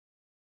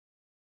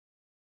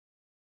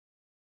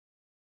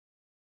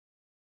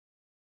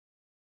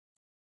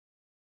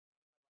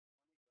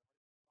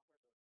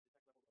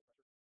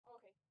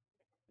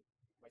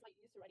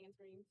used to writing in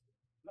screens.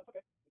 That's okay.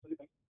 That's a new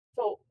thing.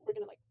 So we're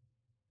gonna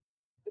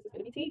this is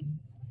gonna be t.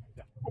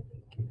 Yeah.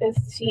 As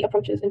t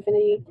approaches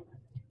infinity,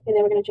 and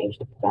then we're gonna change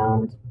the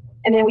bound,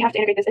 and then we have to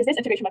integrate this. Is this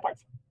integration by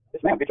parts?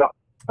 Yes, ma'am. Good job.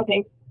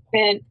 Okay.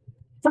 And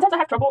sometimes I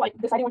have trouble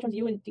deciding which one's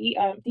u and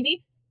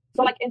dv.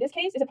 So in this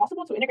case, is it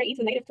possible to integrate e to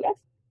the negative 2x?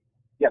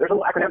 Yeah, there's a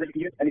little acronym that you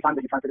can use anytime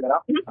that you're trying to figure that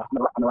out. I'm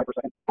gonna write for a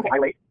second. Okay.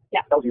 Highlight.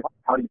 Yeah. Tells you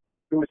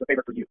who is the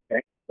favorite for you.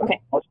 Okay. So okay.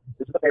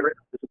 This is the favorite.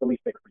 This is the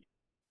least favorite for you.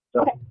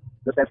 So okay.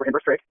 This stands for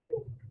inverse trig.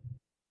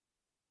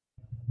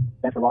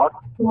 Stands for log.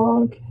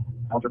 Log.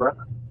 Algebra.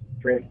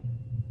 Trig.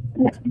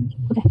 Okay.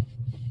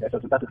 Yeah. So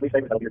since that's the least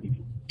favorite, that'll be your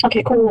dv.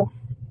 Okay. Cool.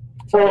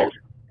 So.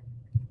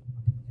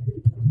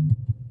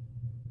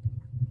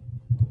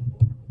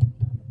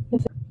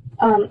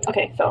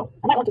 Okay, so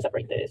I might want to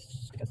separate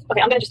this.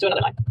 Okay, I'm gonna just do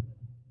another line.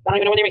 I don't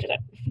even know where the eraser's at.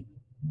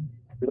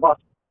 Do the boss.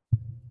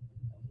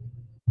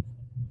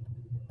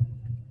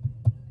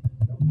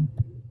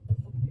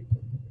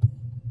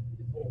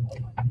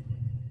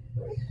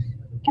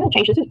 Can I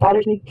change this? It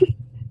bothers me.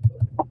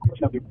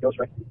 You goes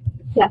right.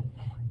 Yeah.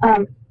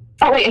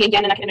 Oh wait,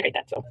 again, and I can integrate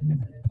that. So.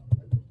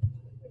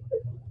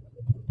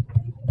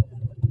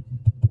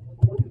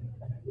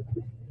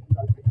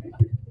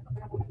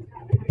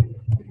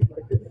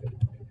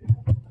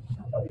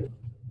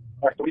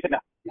 All right, so what do you think now?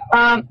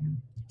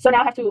 So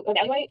now I have to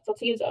evaluate. So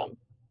t is I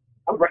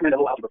would recommend a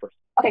little algebra first.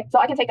 Okay, so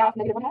I can take off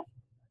 -1/2.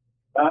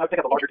 I would take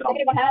out the larger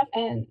denominator. -1/2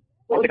 and.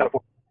 I would take out a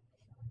 4.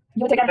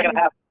 You would take out a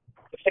half.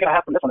 If you take out a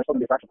half from this one, there's still gonna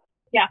be a fraction.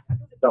 Yeah.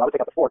 So I would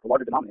take out the 4, the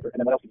larger denominator, and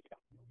then what else do you take out?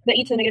 The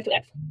e to the negative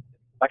 2x.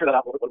 Factor that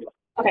out. What do we left?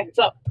 Okay,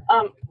 so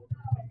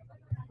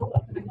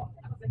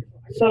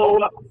So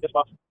hold up. Yes,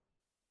 boss.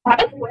 What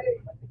happened?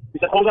 You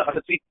said hold up. I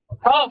said see.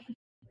 Oh.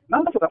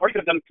 No, that's okay. Or you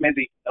could have done Command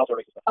Z. That also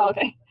erases stuff. Oh,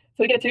 okay.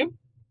 So we get a 2.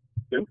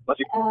 2. Bless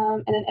you.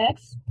 And then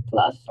x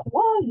plus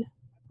 1.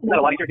 Isn't that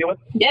a lot easier to deal with?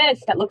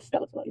 Yes, that looks a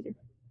lot easier.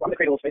 Well, I'm gonna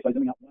create a little space by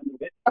zooming out one little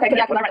bit. Okay,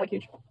 yeah, because I write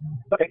huge.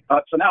 Okay.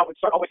 So now we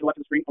start all the way to the left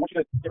of the screen. I want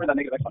you to get rid of that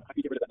negative x1. How do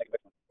you get rid of that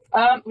negative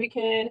x1? We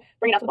can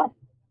bring it out to the bottom.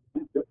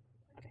 Yeah, do it.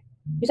 Okay.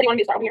 You said you wanted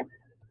me to start over here?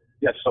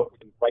 Yeah, just so we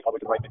can write all the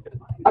way to the right.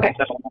 Okay.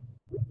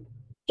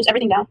 Just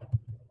everything down.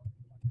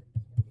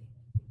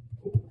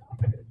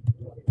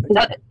 Is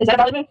that a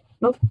valid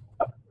move?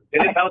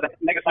 It is valid that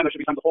negative sign should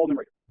be times the whole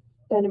numerator.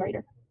 The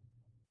numerator.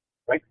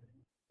 Right?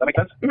 Does that make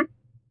sense? Mm-hmm.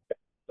 Okay.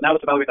 So now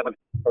let's evaluate that limit.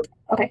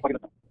 Okay.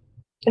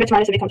 If it's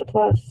minus, it becomes a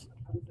plus.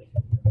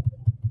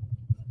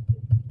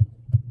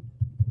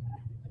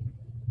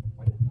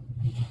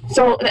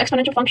 So the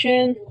exponential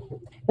function,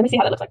 let me see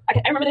how that looks like.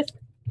 I remember this.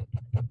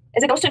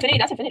 As it goes to infinity,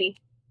 that's infinity.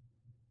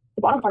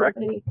 The bottom part is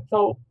infinity.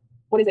 So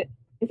what is it?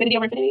 Infinity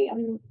over infinity? I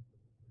don't know.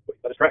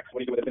 That is correct. What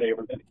do you do with infinity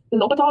over infinity? The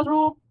L'Hopital's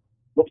rule?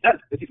 L'Hopital,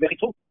 this is very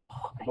true.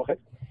 Okay.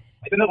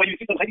 I don't know why you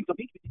see some writing so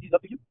big, but it is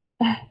up to you.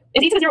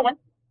 Is e to the 0, 1?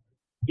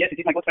 Yes, it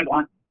is my good friend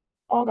Juan.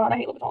 Oh god, I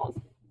hate L'Hopital's.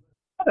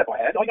 Not that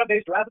bad. All you got to do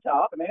is drive the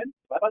top and then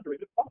drive by the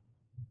derivative of the bottom.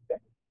 Okay.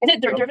 Is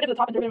it derivative of the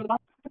top and derivative of the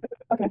bottom?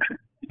 Okay.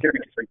 You're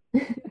carrying the string.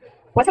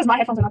 Well, because my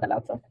headphones are not that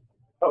loud, so.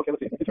 Oh, okay,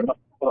 let's see. Turn it up.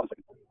 Hold on a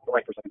second. Go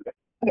right for a second, okay?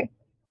 Okay.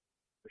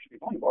 There should be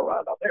volume bar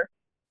right about there.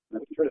 And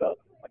then we can turn it up.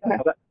 Like that. Okay.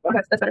 How's that?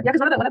 Okay, that's better. Yeah,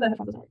 because one of the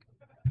headphones doesn't work.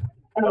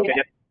 Okay,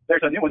 yeah.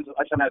 There's a new one. So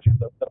I just haven't had a chance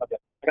to set it up yet.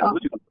 I got a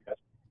Bluetooth one for you guys.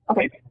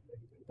 Okay.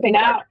 Okay,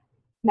 now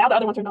the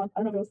other ones are on.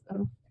 I don't know if it was. I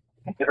don't know.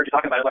 Okay. They heard you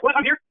talking about it. Like, what?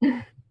 I'm here. All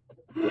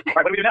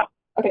right, what do we do now?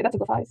 Okay, that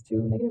simplifies to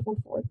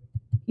 -1/4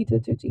 e to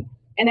the 2t.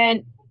 And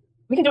then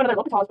we can do another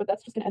L'Hopital's, but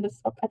that's just going to end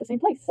us up at the same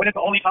place. When is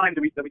the only time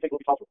that we take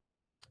L'Hopital's?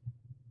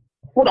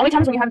 Well, the only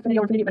time is when we have infinity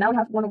over infinity, but now we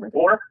have 1 over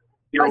infinity. Or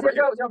 0 over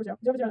 0. 0 over 0.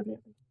 0 over 0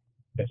 infinity.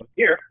 Okay, so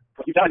here,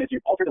 what you've done is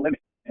you've altered the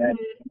limit. And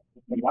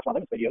when you watch my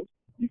limits videos,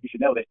 you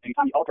should know that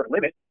anytime you alter a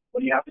limit,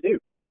 what do you have to do? You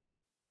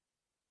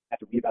have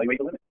to reevaluate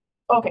the limit.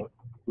 Okay. So,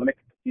 limit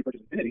t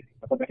approaches infinity.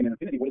 If I plug back in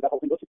infinity, what does that whole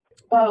thing go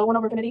to? 1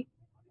 over infinity.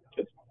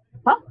 Good.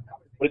 Huh?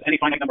 What is any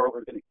finite number over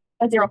infinity?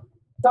 0.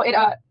 So it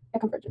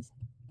converges.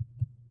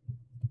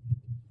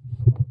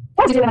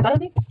 Oh, did you see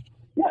that?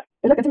 Yeah.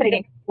 It looks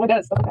intimidating. Well, it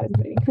does. Okay, that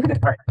is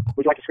intimidating. All right.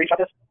 Would you like to screenshot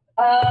this?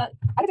 I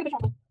can take a picture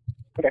of it.